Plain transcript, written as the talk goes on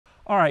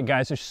All right,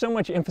 guys, there's so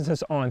much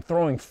emphasis on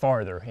throwing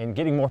farther and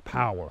getting more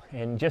power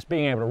and just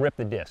being able to rip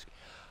the disc.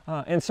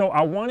 And so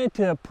I wanted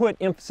to put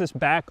emphasis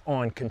back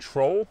on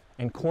control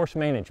and course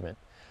management.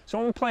 So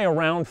I'm going to play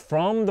around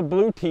from the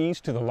blue tees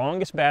to the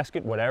longest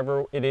basket,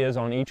 whatever it is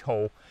on each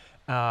hole,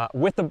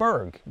 with the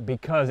Berg,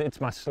 because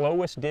it's my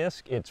slowest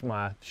disc, it's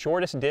my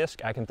shortest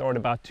disc. I can throw it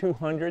about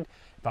 200.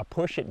 If I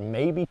push it,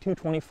 maybe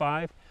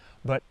 225.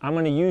 But I'm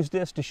going to use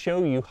this to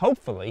show you,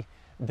 hopefully,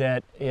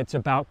 that it's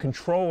about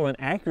control and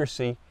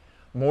accuracy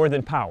more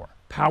than power.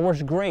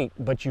 Power's great,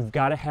 but you've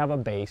got to have a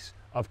base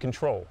of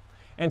control.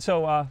 And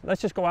so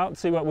let's just go out and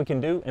see what we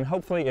can do, and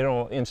hopefully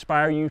it'll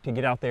inspire you to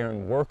get out there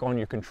and work on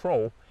your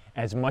control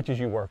as much as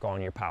you work on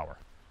your power.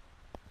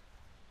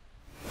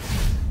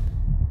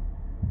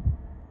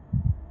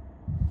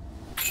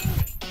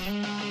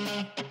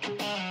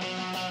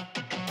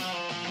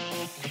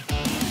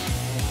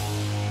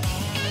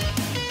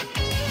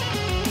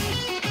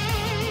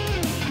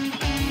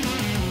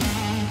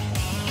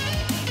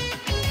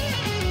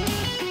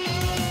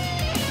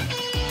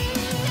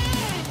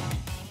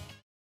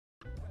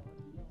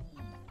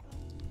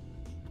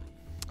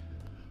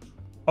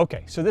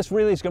 Okay, so this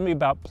really is going to be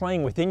about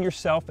playing within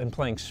yourself and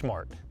playing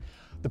smart.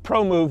 The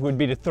pro move would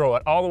be to throw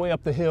it all the way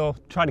up the hill,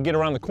 try to get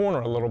around the corner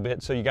a little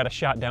bit so you got a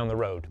shot down the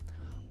road.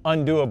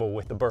 Undoable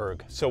with the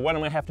Berg. So what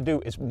I'm going to have to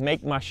do is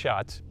make my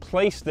shots,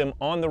 place them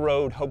on the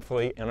road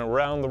hopefully, and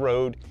around the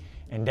road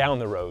and down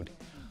the road.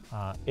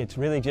 It's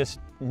really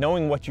just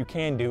knowing what you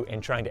can do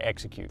and trying to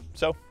execute.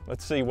 So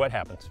let's see what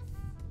happens.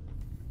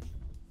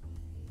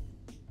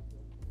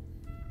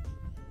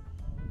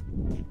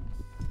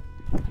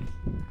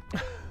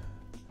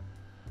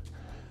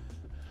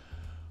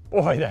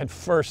 Boy, that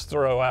first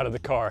throw out of the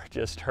car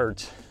just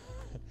hurts.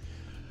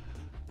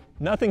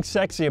 Nothing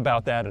sexy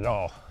about that at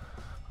all.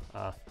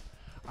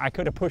 I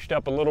could have pushed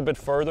up a little bit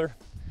further.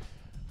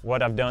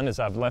 What I've done is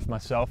I've left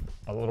myself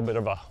a little bit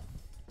of a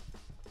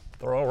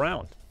throw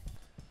around.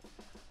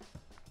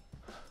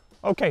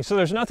 Okay, so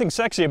there's nothing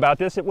sexy about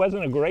this. It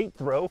wasn't a great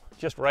throw,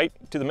 just right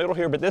to the middle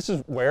here, but this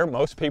is where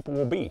most people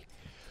will be.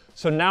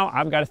 So now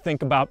I've got to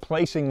think about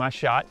placing my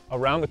shot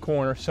around the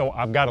corner, so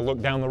I've got to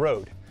look down the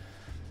road.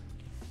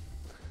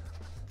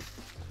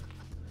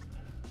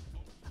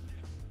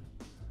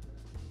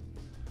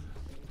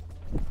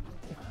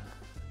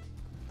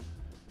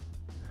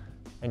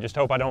 And just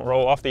hope I don't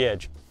roll off the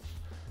edge.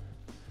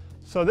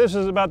 So this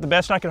is about the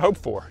best I could hope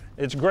for.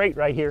 It's great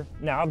right here.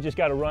 Now I've just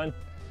got to run,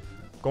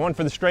 going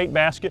for the straight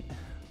basket,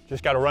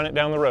 just got to run it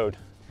down the road.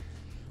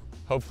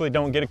 Hopefully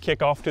don't get a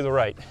kick off to the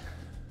right.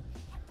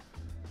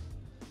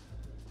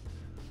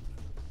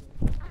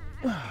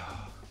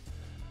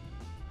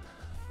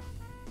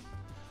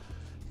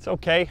 It's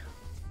okay,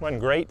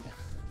 wasn't great.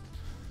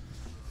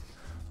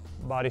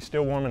 Body's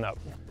still warming up.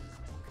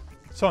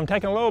 So I'm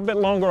taking a little bit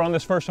longer on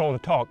this first hole to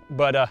talk,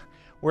 but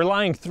we're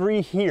lying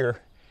 3 here,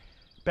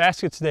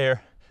 baskets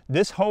there.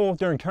 This hole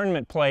during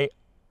tournament play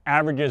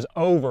averages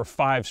over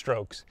 5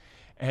 strokes.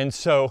 And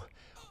so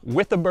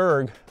with the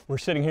Berg, we're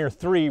sitting here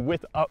 3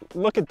 with,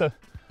 look at the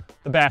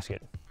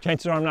basket.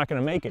 Chances are I'm not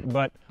gonna make it,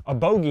 but a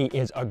bogey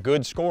is a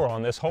good score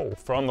on this hole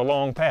from the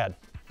long pad.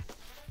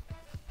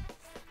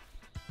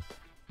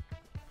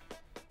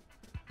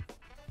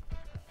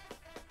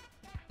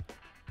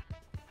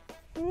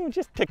 Ooh,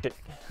 just ticked it.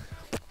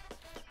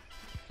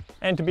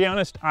 And to be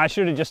honest, I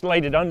should have just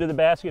laid it under the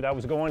basket. I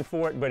was going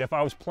for it, but if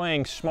I was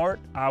playing smart,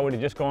 I would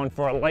have just gone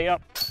for a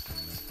layup,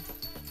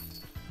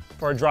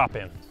 for a drop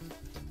in.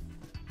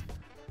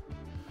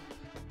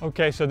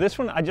 Okay, so this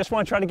one, I just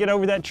want to try to get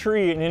over that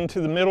tree and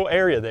into the middle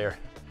area there.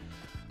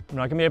 I'm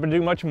not gonna be able to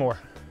do much more.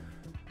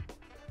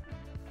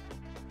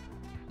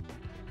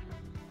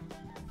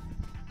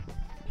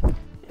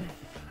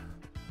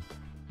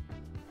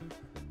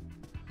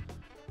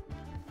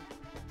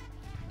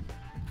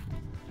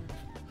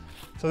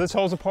 So this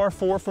hole's a par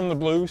 4 from the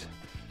blues.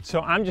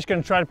 So I'm just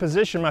gonna try to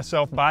position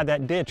myself by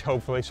that ditch,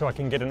 hopefully, so I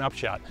can get an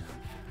upshot.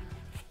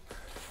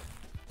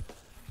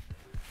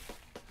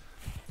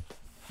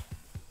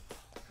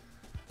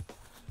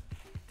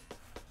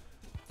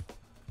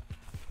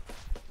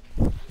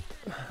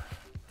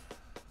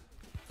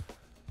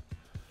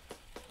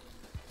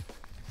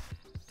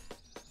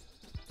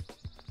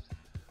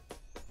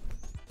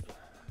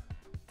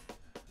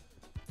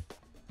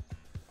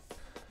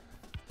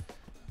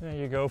 There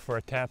you go for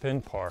a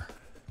tap-in par.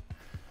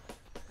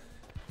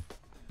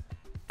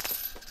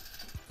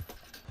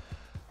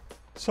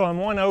 So I'm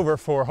 1 over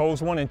for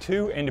holes 1 and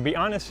 2, and to be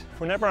honest,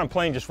 whenever I'm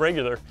playing just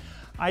regular,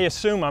 I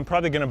assume I'm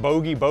probably gonna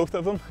bogey both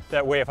of them.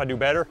 That way if I do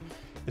better,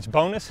 it's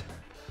bonus.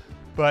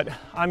 But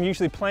I'm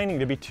usually planning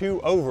to be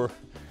 2 over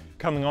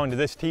coming onto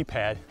this tee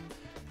pad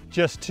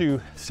just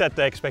to set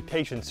the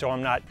expectation so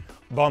I'm not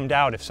bummed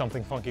out if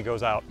something funky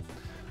goes out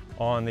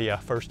on the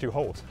first 2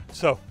 holes.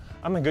 So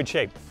I'm in good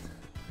shape.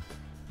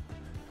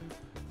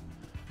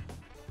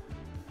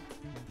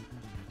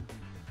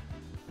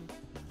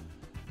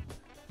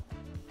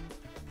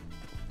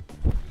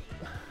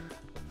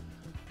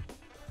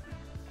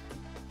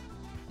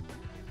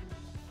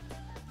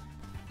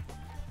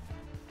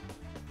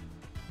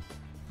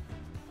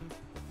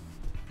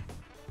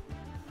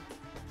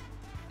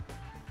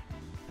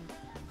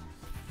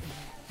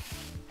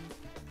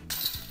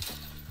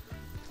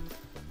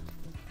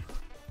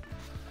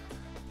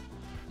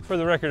 For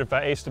the record, if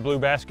I ace the blue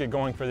basket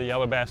going for the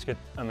yellow basket,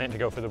 I meant to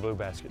go for the blue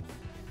basket.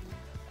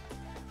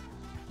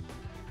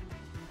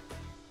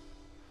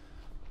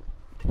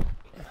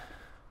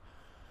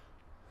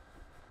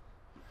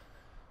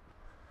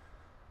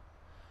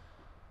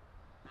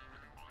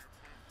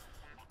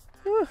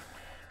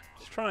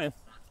 Just trying.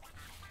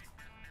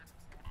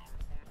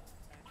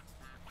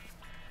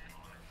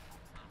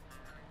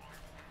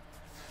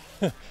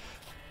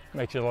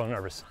 Makes you a little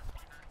nervous.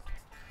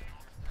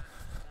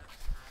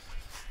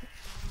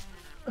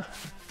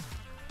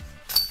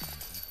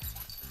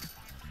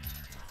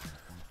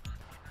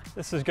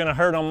 This is going to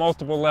hurt on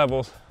multiple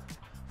levels.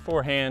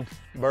 Forehand,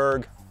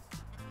 Berg.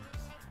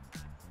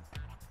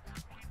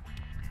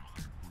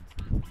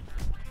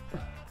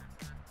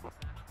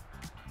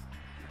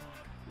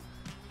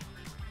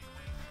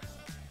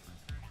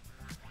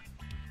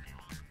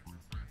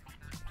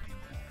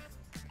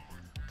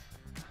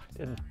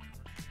 Didn't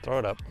throw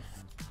it up.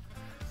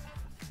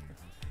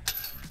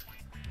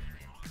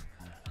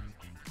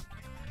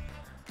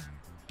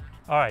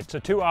 All right, so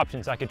two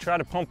options. I could try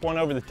to pump one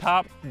over the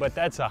top, but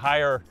that's a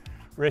higher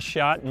risk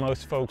shot.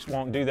 Most folks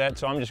won't do that,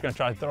 so I'm just gonna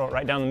try to throw it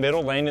right down the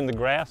middle, land in the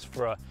grass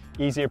for an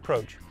easy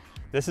approach.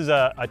 This is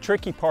a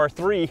tricky par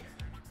 3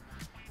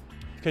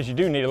 because you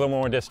do need a little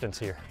more distance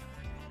here.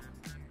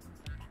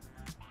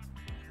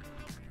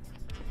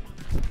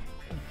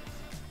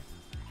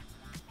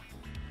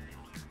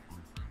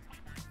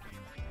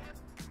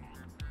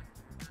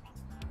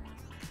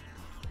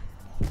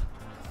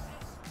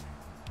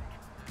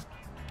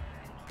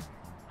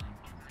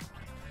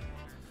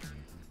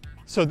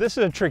 So this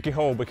is a tricky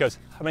hole because,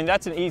 I mean,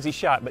 that's an easy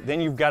shot, but then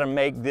you've got to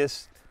make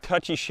this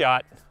touchy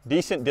shot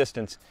decent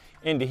distance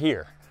into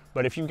here.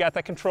 But if you've got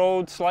that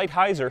controlled slight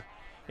hyzer,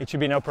 it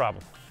should be no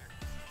problem.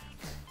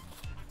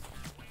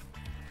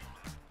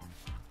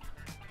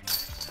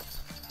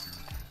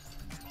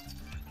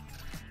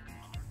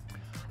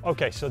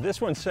 Okay, so this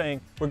one's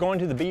saying we're going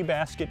to the B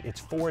basket,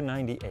 it's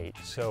 498,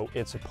 so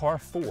it's a par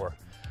 4.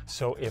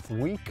 So if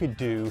we could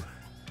do,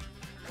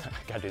 I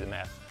gotta do the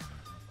math.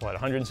 What,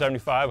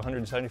 175,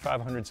 175,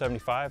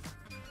 175,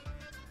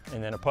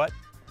 and then a putt?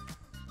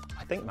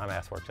 I think my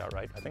math works out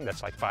right. I think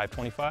that's like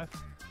 525.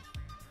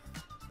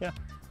 Yeah,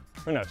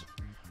 who knows?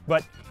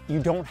 But you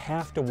don't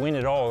have to win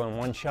it all in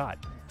one shot.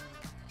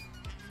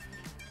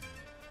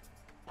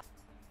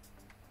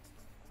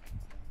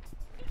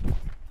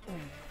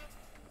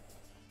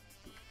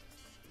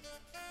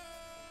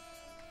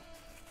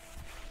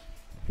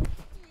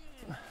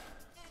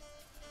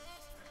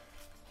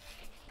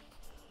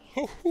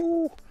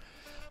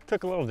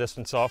 Took a little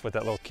distance off with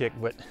that little kick,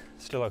 but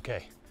still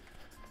okay.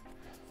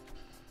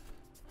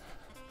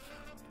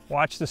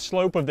 Watch the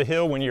slope of the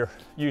hill when you're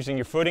using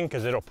your footing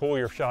because it'll pull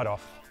your shot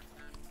off.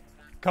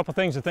 A couple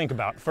things to think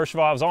about. First of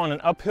all, I was on an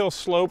uphill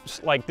slope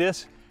like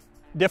this,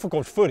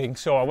 difficult footing,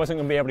 so I wasn't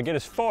going to be able to get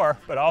as far,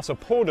 but I also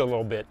pulled a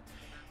little bit.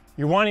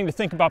 You're wanting to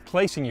think about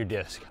placing your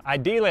disc.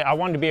 Ideally, I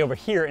wanted to be over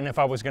here, and if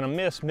I was going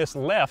to miss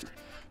left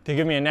to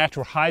give me a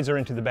natural hyzer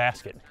into the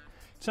basket.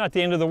 It's not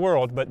the end of the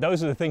world, but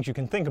those are the things you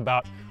can think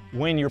about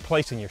when you're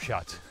placing your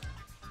shots.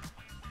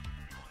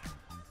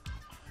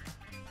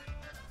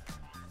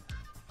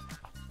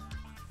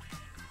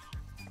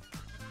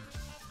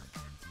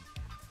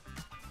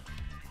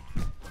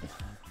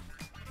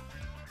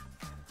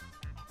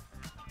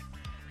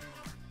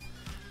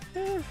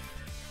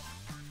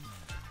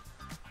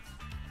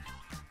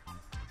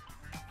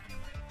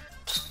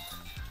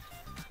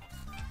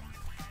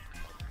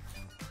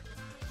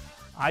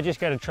 I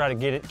just got to try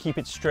to keep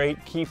it straight,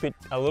 keep it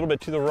a little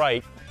bit to the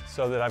right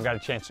so that I've got a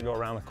chance to go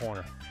around the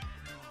corner.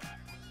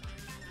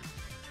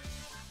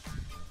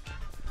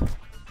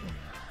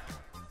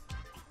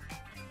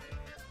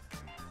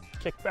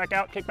 Kick back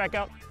out, kick back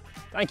out.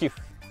 Thank you.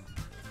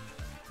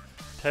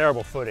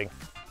 Terrible footing.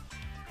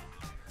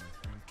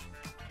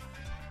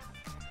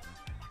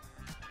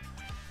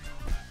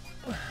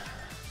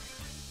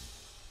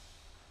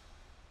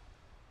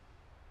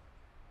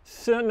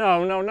 So,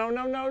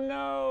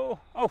 no.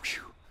 Oh,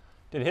 phew.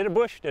 Did it hit a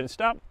bush? Did it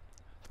stop?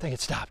 I think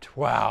it stopped.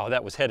 Wow,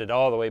 that was headed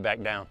all the way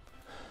back down.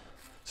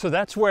 So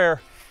that's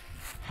where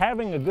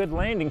having a good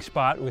landing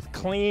spot with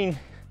clean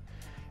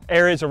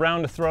areas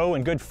around the throw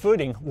and good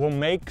footing will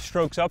make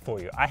strokes up for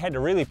you. I had to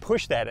really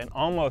push that and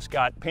almost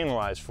got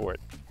penalized for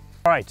it.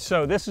 All right,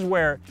 so this is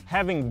where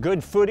having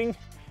good footing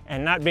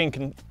and not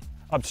being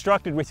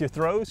obstructed with your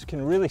throws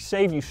can really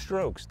save you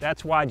strokes.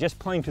 That's why just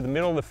playing to the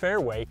middle of the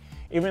fairway,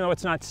 even though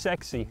it's not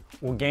sexy,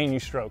 will gain you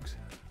strokes.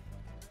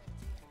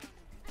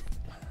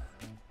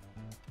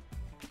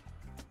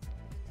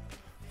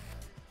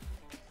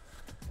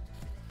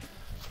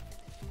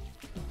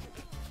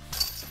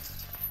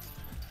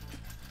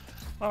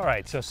 All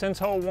right, so since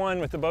hole 1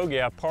 with the bogey,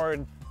 I've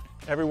parred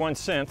every one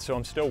since, so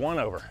I'm still 1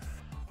 over.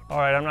 All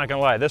right, I'm not gonna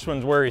lie, this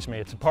one worries me.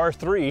 It's a par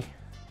 3,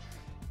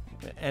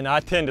 and I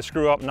tend to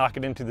screw up and knock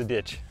it into the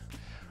ditch.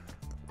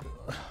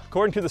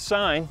 According to the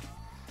sign,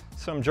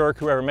 some jerk,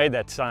 whoever made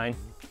that sign,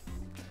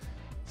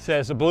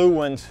 says the blue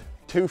one's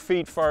 2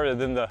 feet farther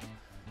than the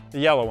The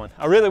yellow one.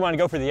 I really want to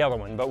go for the yellow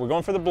one, but we're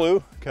going for the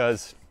blue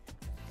because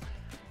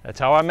that's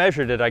how I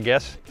measured it, I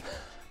guess.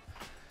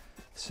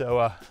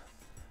 So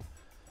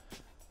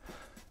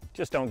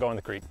just don't go in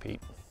the creek,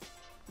 Pete.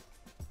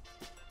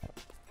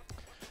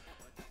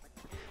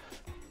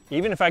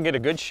 Even if I get a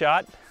good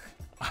shot,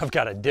 I've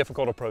got a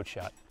difficult approach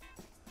shot.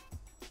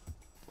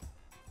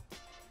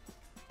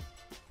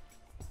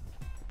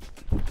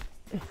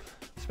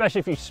 Especially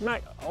if you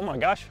smack, oh my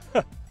gosh.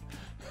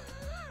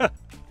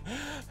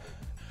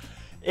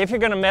 If you're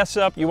gonna mess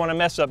up, you wanna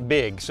mess up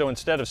big. So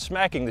instead of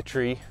smacking the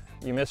tree,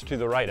 you miss to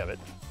the right of it.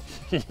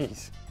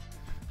 Jeez.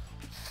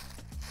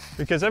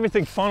 Because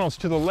everything funnels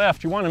to the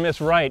left, you wanna miss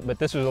right, but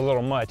this was a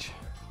little much.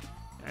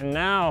 And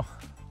now,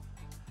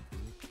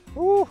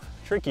 ooh,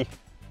 tricky.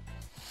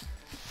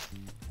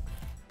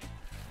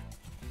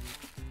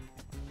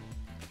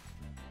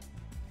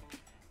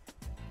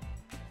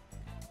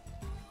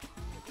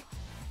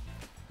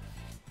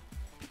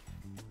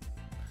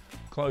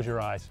 Close your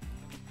eyes.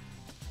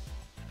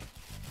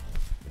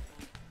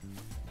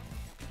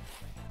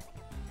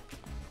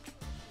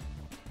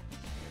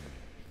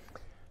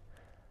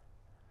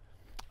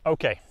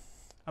 Okay,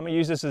 I'm gonna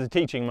use this as a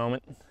teaching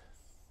moment.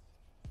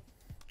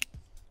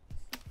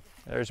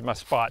 There's my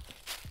spot.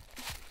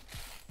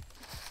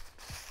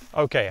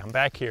 Okay, I'm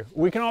back here.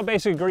 We can all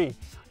basically agree.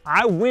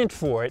 I went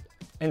for it.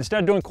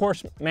 Instead of doing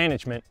course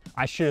management,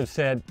 I should have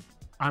said,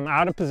 I'm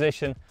out of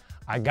position.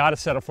 I gotta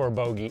settle for a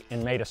bogey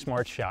and made a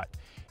smart shot.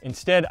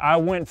 Instead, I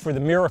went for the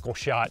miracle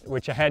shot,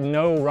 which I had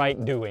no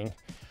right doing.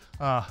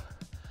 I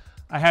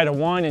had a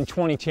 1 in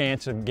 20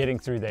 chance of getting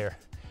through there.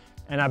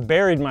 And I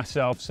buried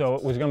myself, so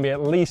it was gonna be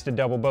at least a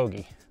double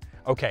bogey.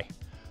 Okay,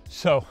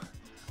 so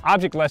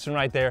object lesson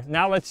right there.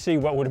 Now let's see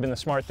what would have been the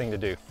smart thing to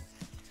do.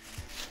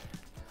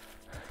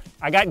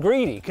 I got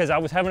greedy because I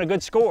was having a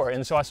good score,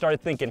 and so I started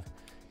thinking,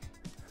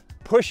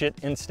 push it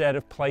instead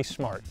of play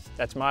smart.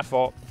 That's my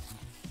fault.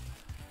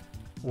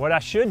 What I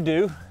should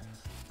do,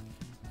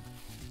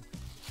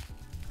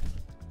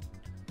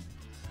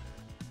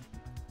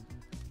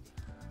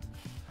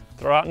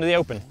 throw out into the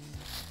open.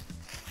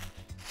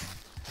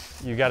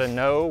 You gotta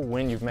know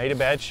when you've made a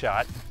bad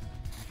shot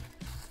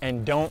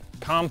and don't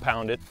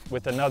compound it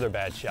with another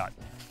bad shot.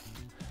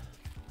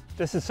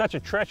 This is such a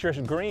treacherous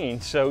green,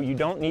 so you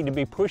don't need to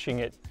be pushing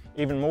it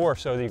even more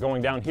so that you're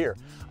going down here.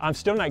 I'm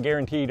still not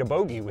guaranteed a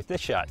bogey with this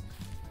shot.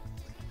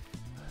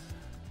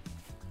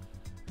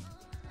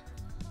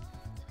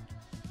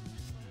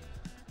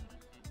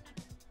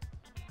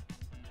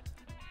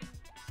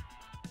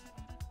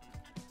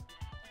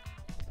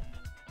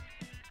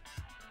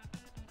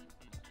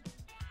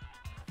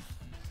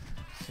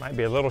 Might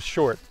be a little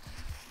short.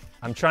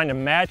 I'm trying to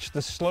match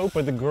the slope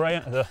of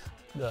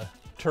the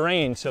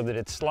terrain so that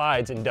it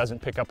slides and doesn't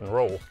pick up and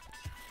roll.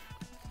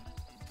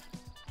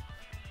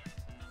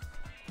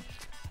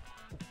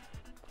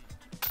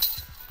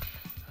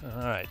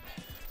 All right.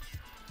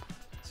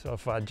 So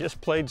if I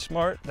just played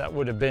smart, that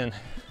would have been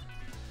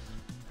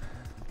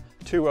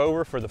 2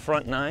 over for the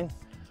front 9.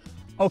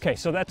 Okay,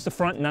 so that's the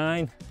front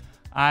 9.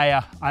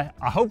 I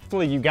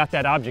hopefully you got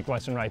that object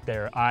lesson right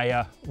there.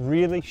 I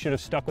really should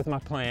have stuck with my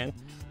plan,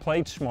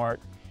 played smart.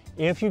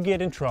 If you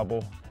get in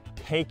trouble,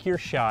 take your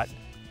shot,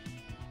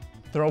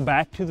 throw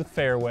back to the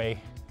fairway,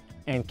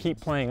 and keep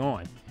playing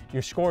on.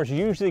 Your score is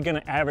usually going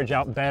to average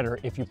out better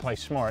if you play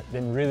smart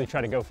than really try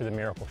to go for the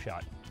miracle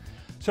shot.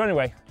 So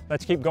anyway,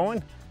 let's keep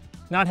going.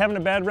 Not having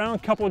a bad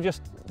round, couple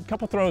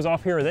throws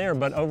off here or there,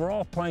 but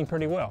overall playing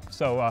pretty well.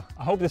 So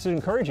I hope this is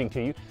encouraging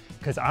to you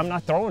because I'm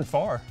not throwing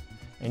far.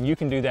 And you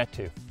can do that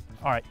too.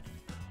 All right,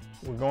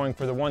 we're going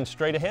for the one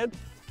straight ahead.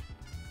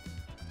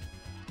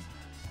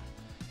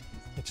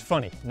 It's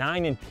funny,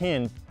 9 and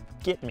 10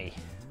 get me,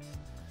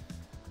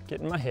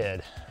 get in my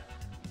head.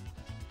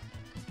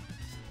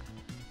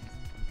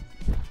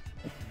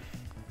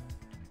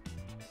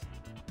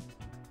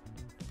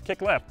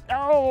 Kick left.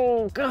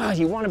 Oh God,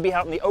 you want to be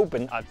out in the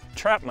open. I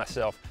trapped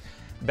myself.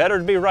 Better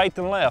to be right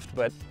than left,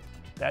 but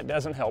that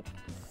doesn't help.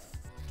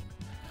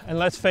 And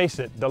let's face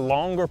it, the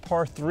longer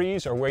par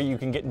 3s are where you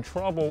can get in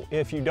trouble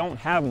if you don't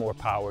have more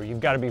power. You've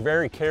got to be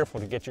very careful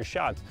to get your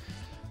shots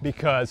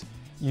because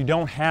you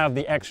don't have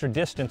the extra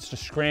distance to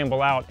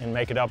scramble out and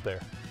make it up there.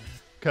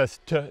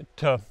 Because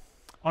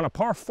on a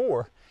par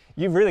 4,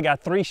 you've really got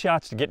 3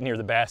 shots to get near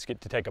the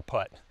basket to take a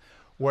putt.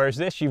 Whereas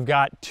this, you've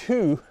got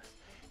 2,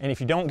 and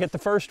if you don't get the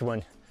first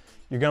one,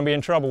 you're going to be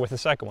in trouble with the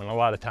second one a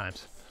lot of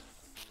times.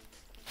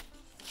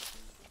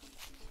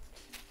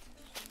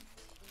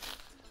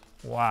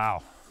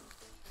 Wow.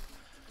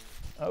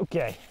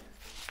 Okay,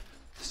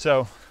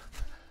 so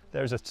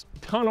there's a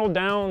tunnel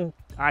down.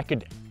 I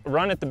could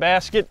run at the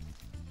basket,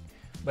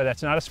 but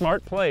that's not a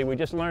smart play. We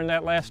just learned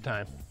that last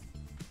time.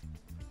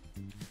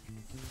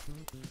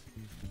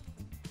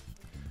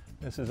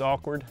 This is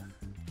awkward,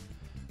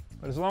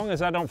 but as long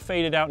as I don't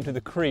fade it out into the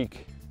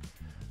creek,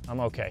 I'm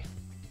okay.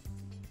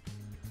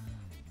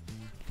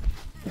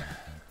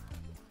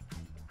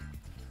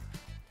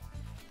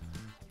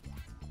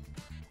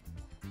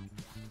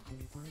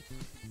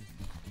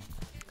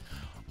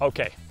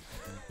 Okay,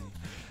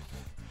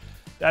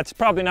 That's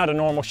probably not a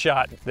normal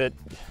shot that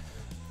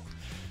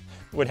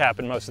would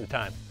happen most of the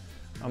time.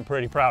 I'm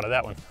pretty proud of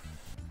that one.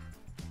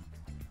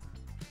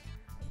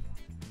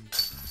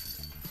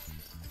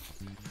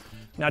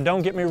 Now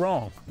don't get me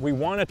wrong, we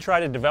want to try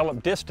to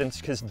develop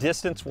distance because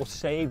distance will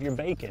save your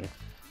bacon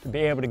to be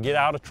able to get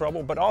out of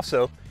trouble, but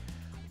also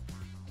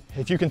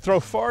if you can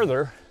throw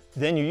farther,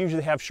 then you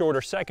usually have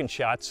shorter second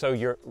shots, so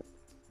your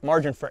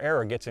margin for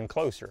error gets in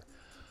closer.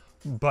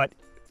 But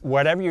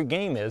whatever your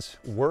game is,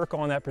 work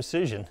on that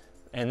precision,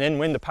 and then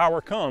when the power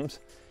comes,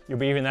 you'll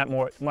be even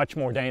much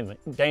more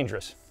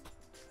dangerous.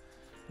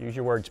 Use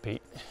your words,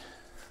 Pete.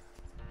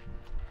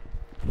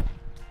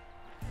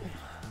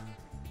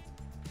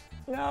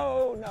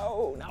 No,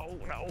 no, no,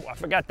 no. I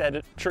forgot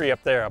that tree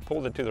up there. I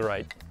pulled it to the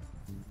right.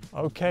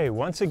 Okay,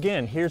 once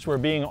again, here's where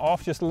being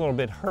off just a little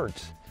bit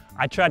hurts.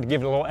 I tried to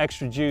give it a little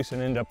extra juice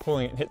and ended up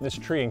pulling it and hitting this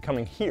tree and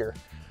coming here,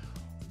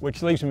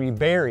 which leaves me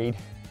buried.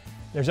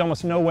 There's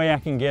almost no way I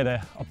can get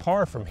a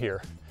par from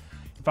here.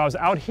 If I was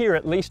out here,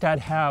 at least I'd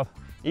have,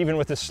 even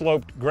with the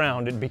sloped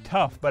ground, it'd be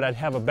tough, but I'd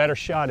have a better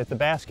shot at the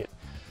basket.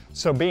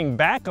 So being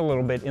back a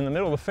little bit in the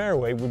middle of the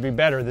fairway would be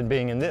better than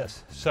being in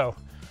this. So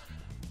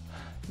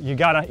you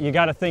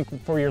gotta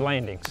think for your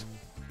landings.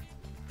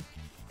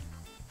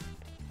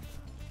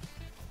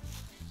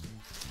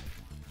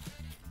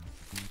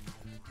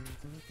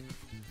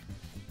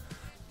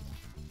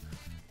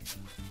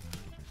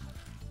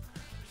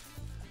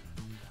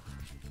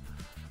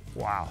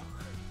 Wow.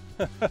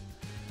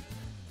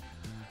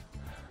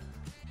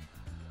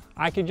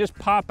 I could just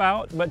pop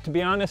out, but to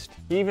be honest,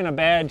 even a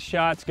bad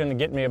shot's gonna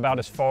get me about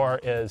as far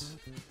as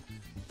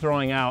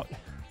throwing out,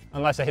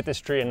 unless I hit this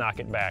tree and knock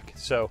it back.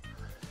 So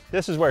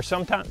this is where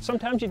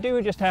sometimes you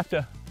do just have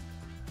to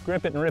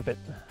grip it and rip it.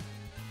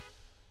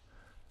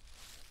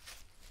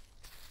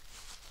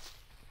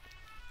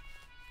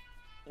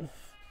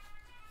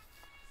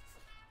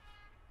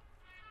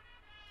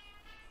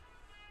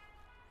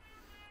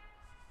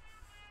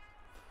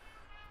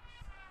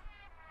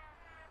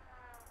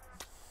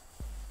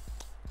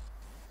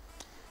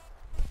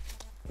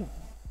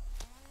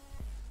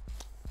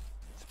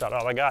 That's about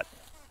all I got.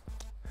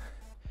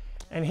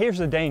 And here's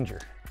the danger.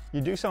 You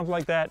do something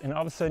like that and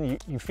all of a sudden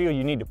you feel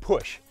you need to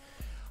push.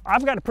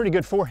 I've got a pretty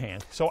good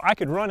forehand, so I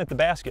could run at the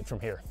basket from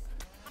here.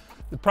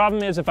 The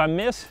problem is if I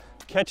miss,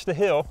 catch the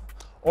hill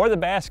or the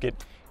basket,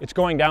 it's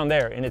going down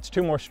there and it's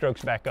 2 more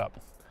strokes back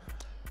up.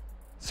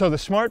 So the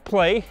smart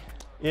play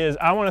is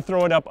I want to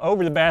throw it up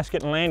over the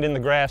basket and land in the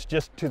grass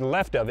just to the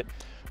left of it.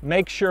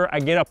 Make sure I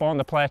get up on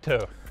the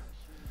plateau.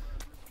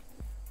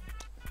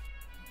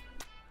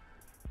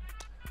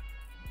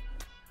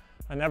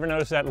 I never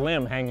noticed that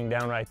limb hanging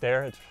down right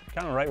there. It's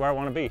kind of right where I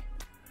want to be.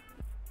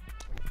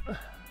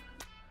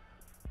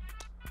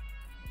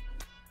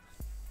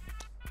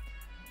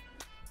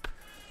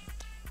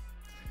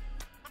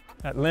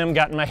 That limb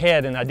got in my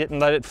head and I didn't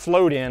let it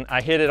float in.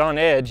 I hit it on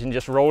edge and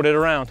just rolled it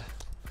around.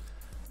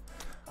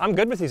 I'm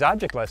good with these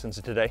object lessons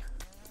today.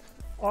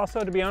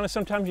 Also, to be honest,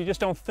 sometimes you just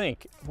don't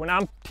think. When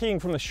I'm teeing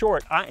from the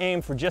short, I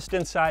aim for just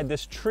inside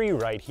this tree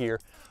right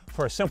here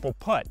for a simple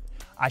putt.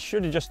 I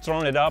should have just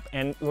thrown it up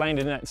and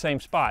landed in that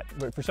same spot,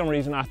 but for some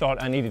reason I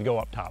thought I needed to go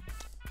up top.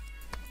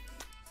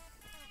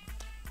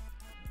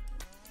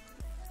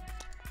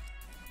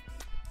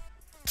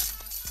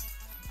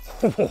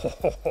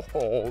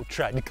 Oh,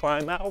 tried to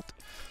climb out.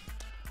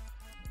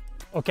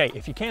 Okay,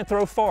 if you can't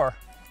throw far,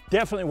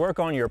 definitely work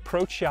on your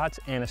approach shots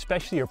and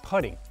especially your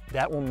putting.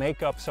 That will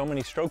make up so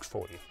many strokes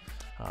for you.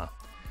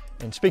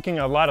 And speaking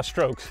of a lot of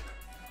strokes,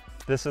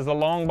 this is a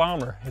long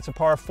bomber. It's a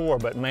par 4,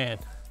 but man,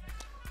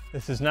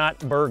 this is not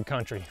Berg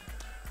country.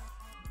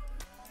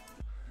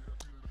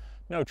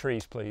 No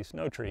trees, please,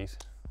 no trees.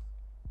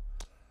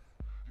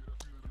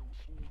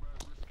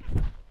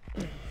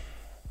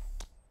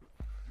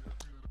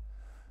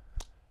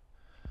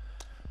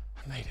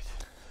 I made it.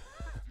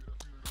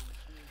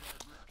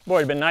 Boy,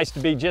 it'd been nice to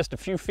be just a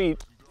few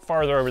feet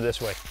farther over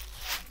this way.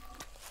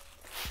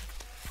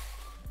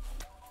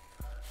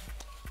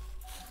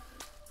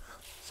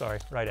 Sorry,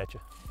 right at you.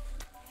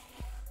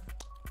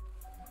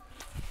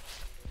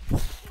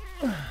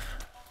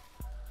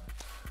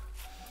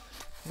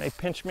 They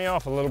pinched me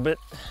off a little bit.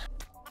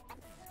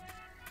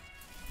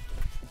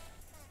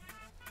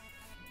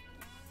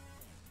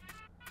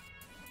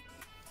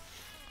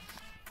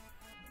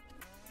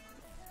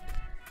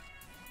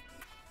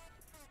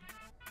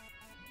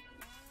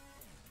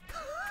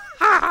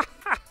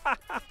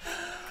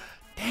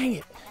 Dang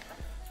it.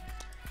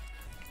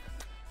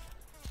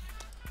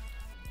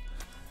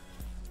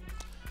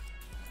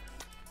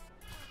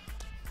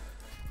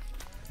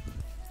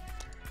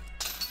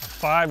 A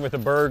 5 with a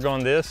Berg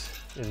on this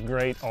is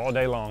great all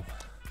day long.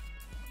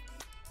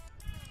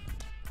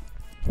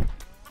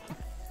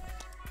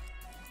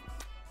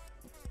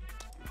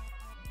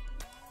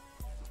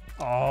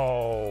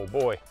 Oh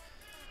boy,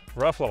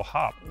 rough little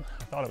hop.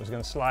 I thought it was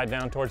going to slide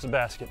down towards the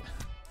basket.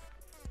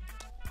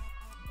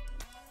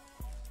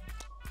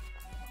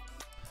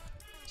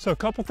 So a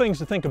couple things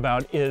to think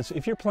about is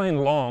if you're playing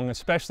long,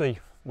 especially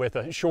with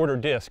a shorter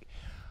disc,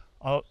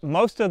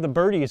 Most of the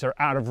birdies are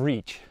out of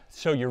reach,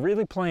 so you're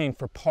really playing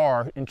for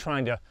par and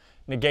trying to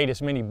negate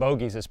as many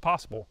bogeys as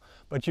possible.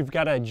 But you've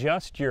got to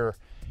adjust your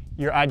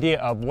idea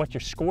of what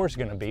your score is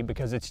going to be,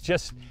 because it's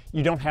just,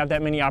 you don't have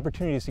that many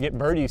opportunities to get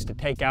birdies to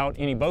take out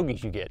any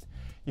bogeys you get.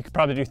 You could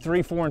probably do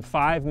 3, 4, and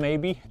 5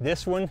 maybe,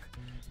 this one,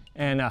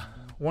 and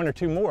 1 or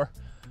 2 more.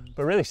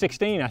 But really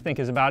 16 I think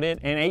is about it,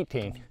 and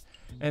 18.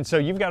 And so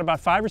you've got about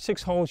 5 or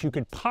 6 holes you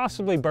could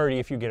possibly birdie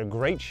if you get a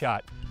great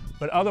shot.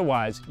 But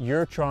otherwise,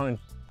 you're trying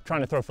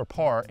to throw for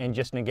par and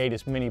just negate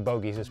as many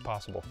bogeys as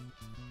possible.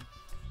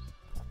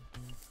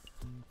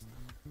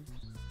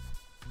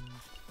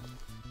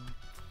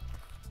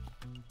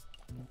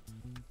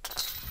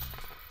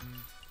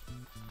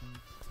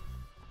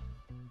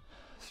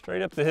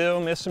 Straight up the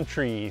hill, missed some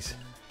trees.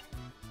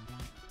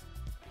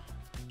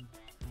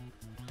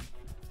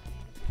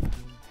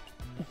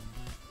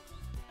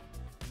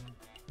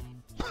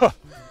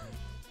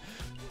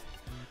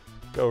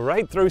 Go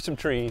right through some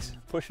trees.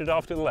 Push it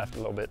off to the left a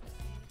little bit.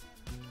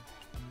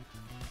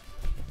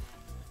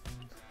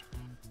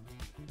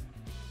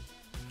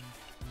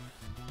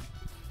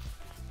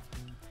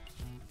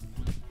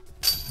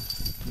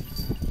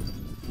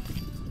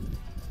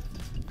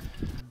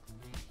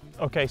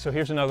 Okay, so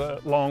here's another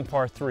long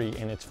par 3,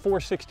 and it's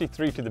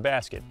 463 to the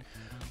basket,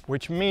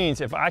 which means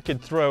if I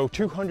could throw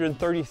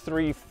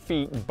 233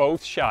 feet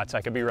both shots,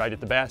 I could be right at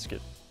the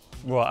basket.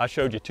 Well, I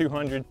showed you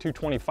 200,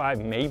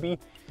 225 maybe.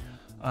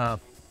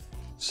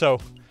 So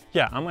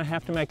yeah, I'm gonna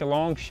have to make a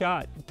long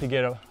shot to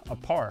get a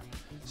par.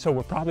 So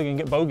we're probably gonna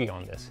get bogey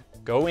on this.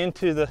 Go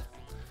into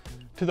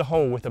the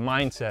hole with the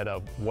mindset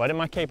of what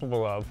am I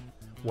capable of?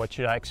 What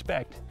should I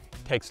expect?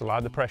 It takes a lot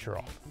of the pressure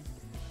off.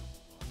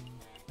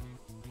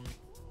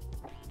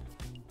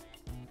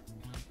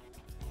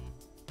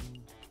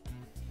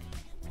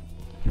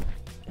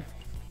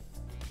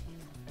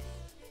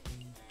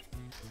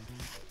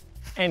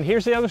 And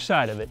here's the other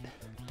side of it.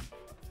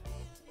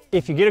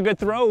 If you get a good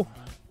throw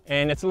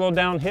and it's a little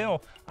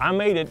downhill, I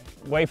made it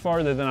way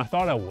farther than I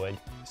thought I would.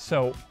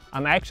 So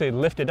I'm actually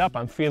lifted up,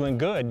 I'm feeling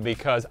good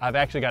because I've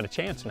actually got a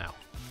chance now.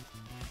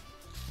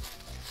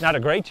 Not a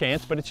great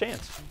chance, but a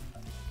chance.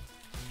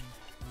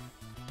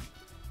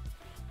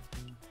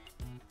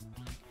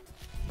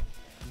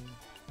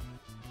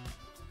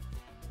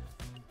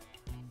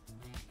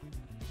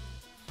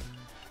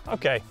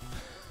 Okay.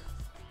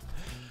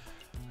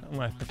 I'm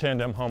gonna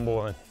pretend I'm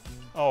humble and,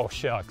 oh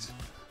shucks.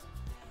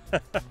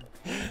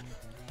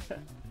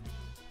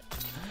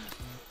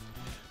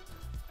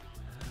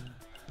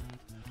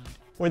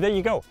 Well, there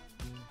you go.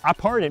 I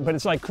parred it, but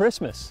it's like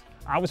Christmas.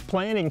 I was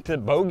planning to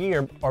bogey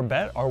or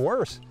bet or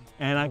worse,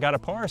 and I got a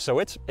par, so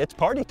it's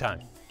party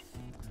time.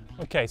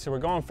 Okay, so we're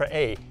going for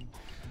A.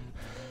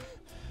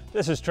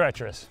 This is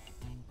treacherous.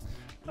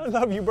 I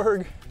love you,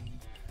 Berg.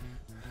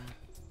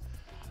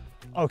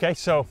 Okay,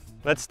 so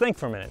let's think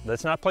for a minute.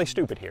 Let's not play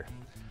stupid here.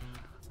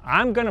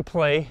 I'm gonna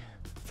play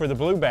for the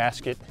blue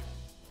basket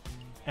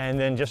and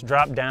then just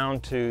drop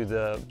down to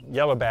the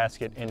yellow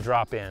basket and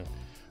drop in,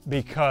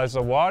 because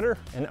the water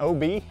and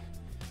OB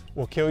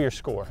will kill your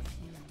score.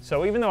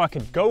 So even though I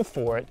could go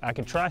for it, I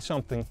could try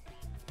something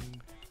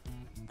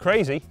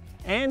crazy,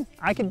 and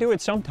I could do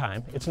it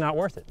sometime. It's not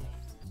worth it.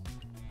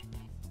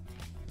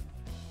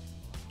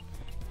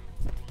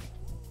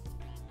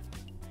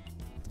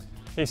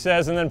 He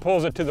says, and then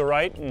pulls it to the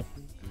right, and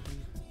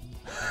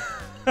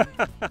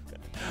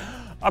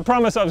I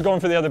promise I was going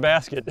for the other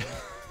basket.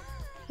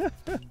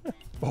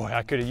 Boy,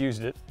 I could have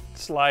used it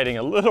sliding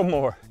a little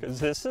more, because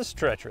this is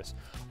treacherous.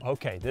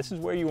 Okay, this is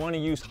where you want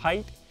to use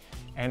height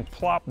and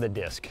plop the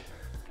disc.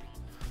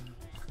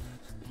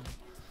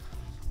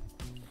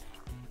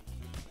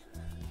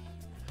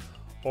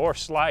 Or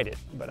slide it,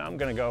 but I'm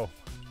gonna go.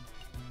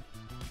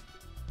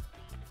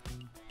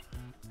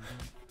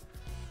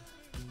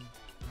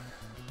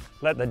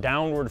 Let the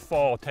downward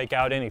fall take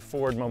out any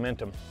forward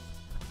momentum.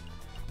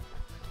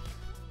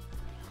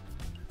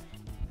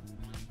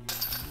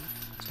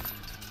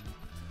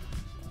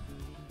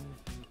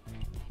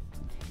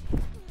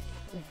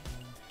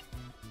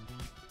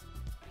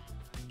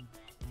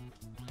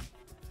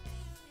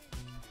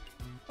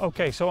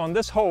 Okay, so on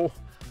this hole,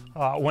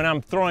 when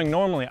I'm throwing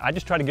normally, I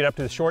just try to get up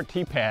to the short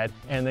tee pad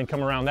and then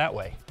come around that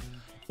way.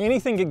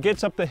 Anything that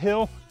gets up the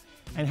hill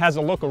and has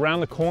a look around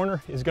the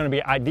corner is going to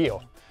be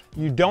ideal.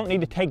 You don't need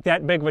to take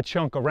that big of a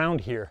chunk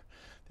around here.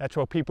 That's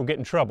where people get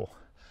in trouble.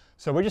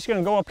 So we're just going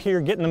to go up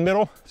here, get in the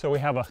middle, so we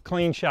have a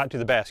clean shot to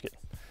the basket.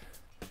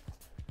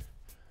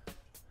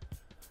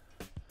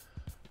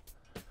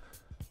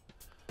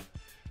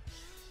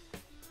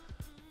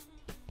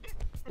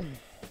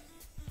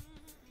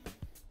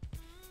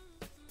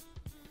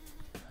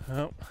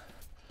 Well,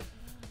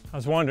 I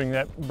was wondering,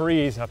 that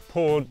breeze, I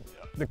pulled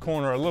the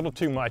corner a little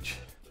too much.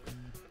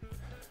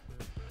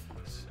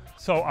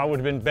 So I would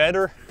have been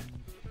better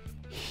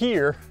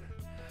here,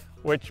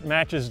 which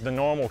matches the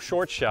normal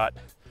short shot,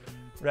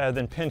 rather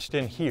than pinched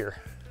in here.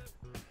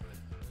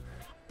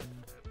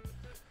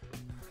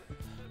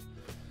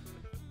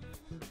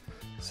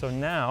 So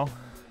now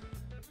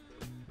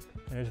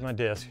There's my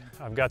disc.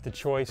 I've got the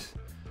choice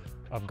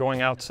of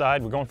going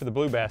outside, we're going for the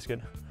blue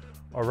basket,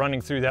 or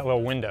running through that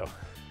little window.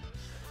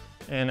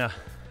 And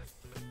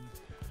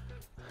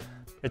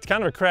it's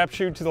kind of a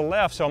crapshoot to the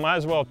left, so I might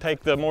as well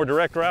take the more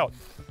direct route.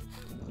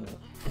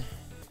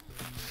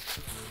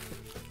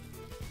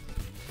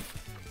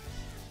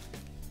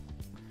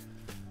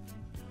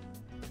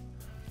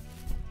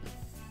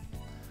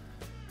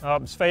 Oh,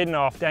 it's fading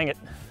off, dang it.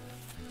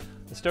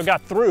 I still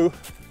got through.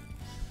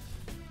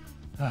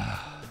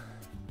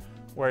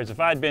 Whereas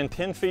if I'd been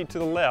 10 feet to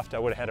the left, I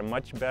would have had a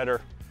much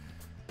better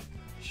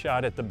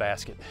shot at the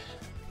basket.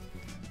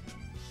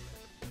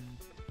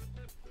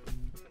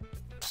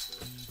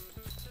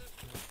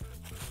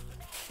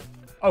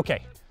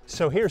 Okay,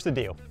 so here's the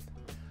deal.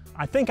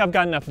 I think I've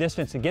got enough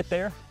distance to get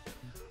there.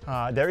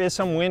 There is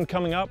some wind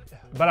coming up,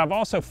 but I've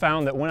also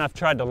found that when I've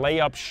tried to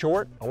lay up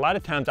short, a lot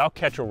of times I'll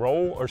catch a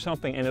roll or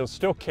something and it'll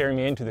still carry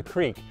me into the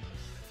creek.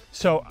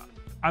 So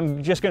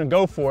I'm just gonna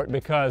go for it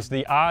because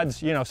the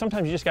odds, you know,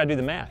 sometimes you just gotta do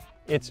the math.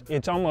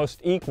 It's almost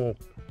equal,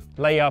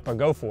 lay up or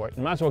go for it.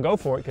 You might as well go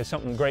for it because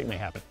something great may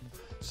happen.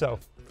 So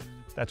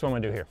that's what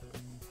I'm gonna do here.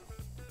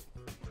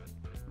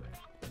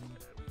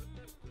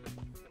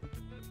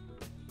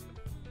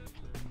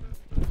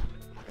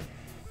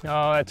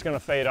 Oh, that's gonna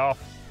fade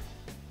off.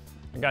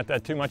 I got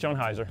that too much on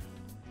hyzer.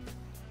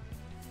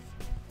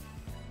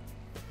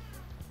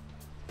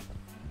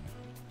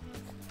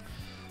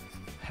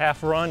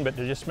 Half run, but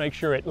to just make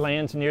sure it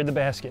lands near the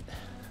basket.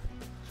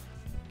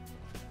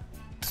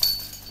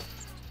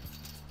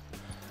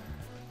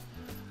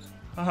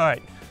 All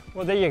right,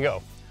 well, there you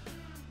go.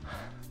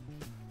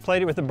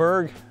 Played it with the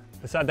Berg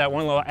beside that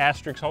one little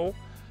asterisk hole.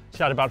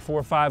 Shot about 4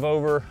 or 5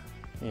 over.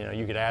 You know,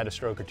 you could add a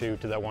stroke or two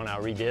to that one I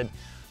redid.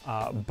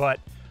 But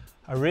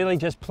I really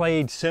just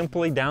played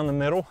simply down the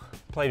middle,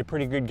 played a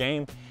pretty good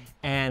game,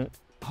 and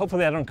hopefully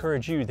that'll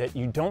encourage you that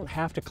you don't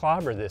have to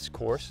clobber this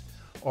course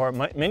or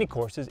many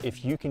courses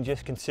if you can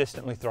just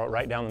consistently throw it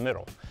right down the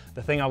middle.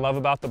 The thing I love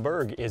about the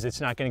Berg is it's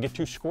not going to get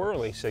too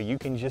squirrely, so you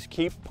can just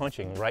keep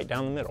punching right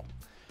down the middle.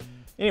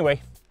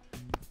 Anyway,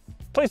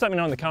 please let me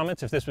know in the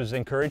comments if this was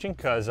encouraging,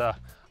 because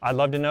I'd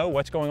love to know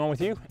what's going on with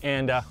you,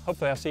 and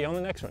hopefully I'll see you on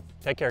the next one.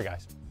 Take care,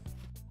 guys.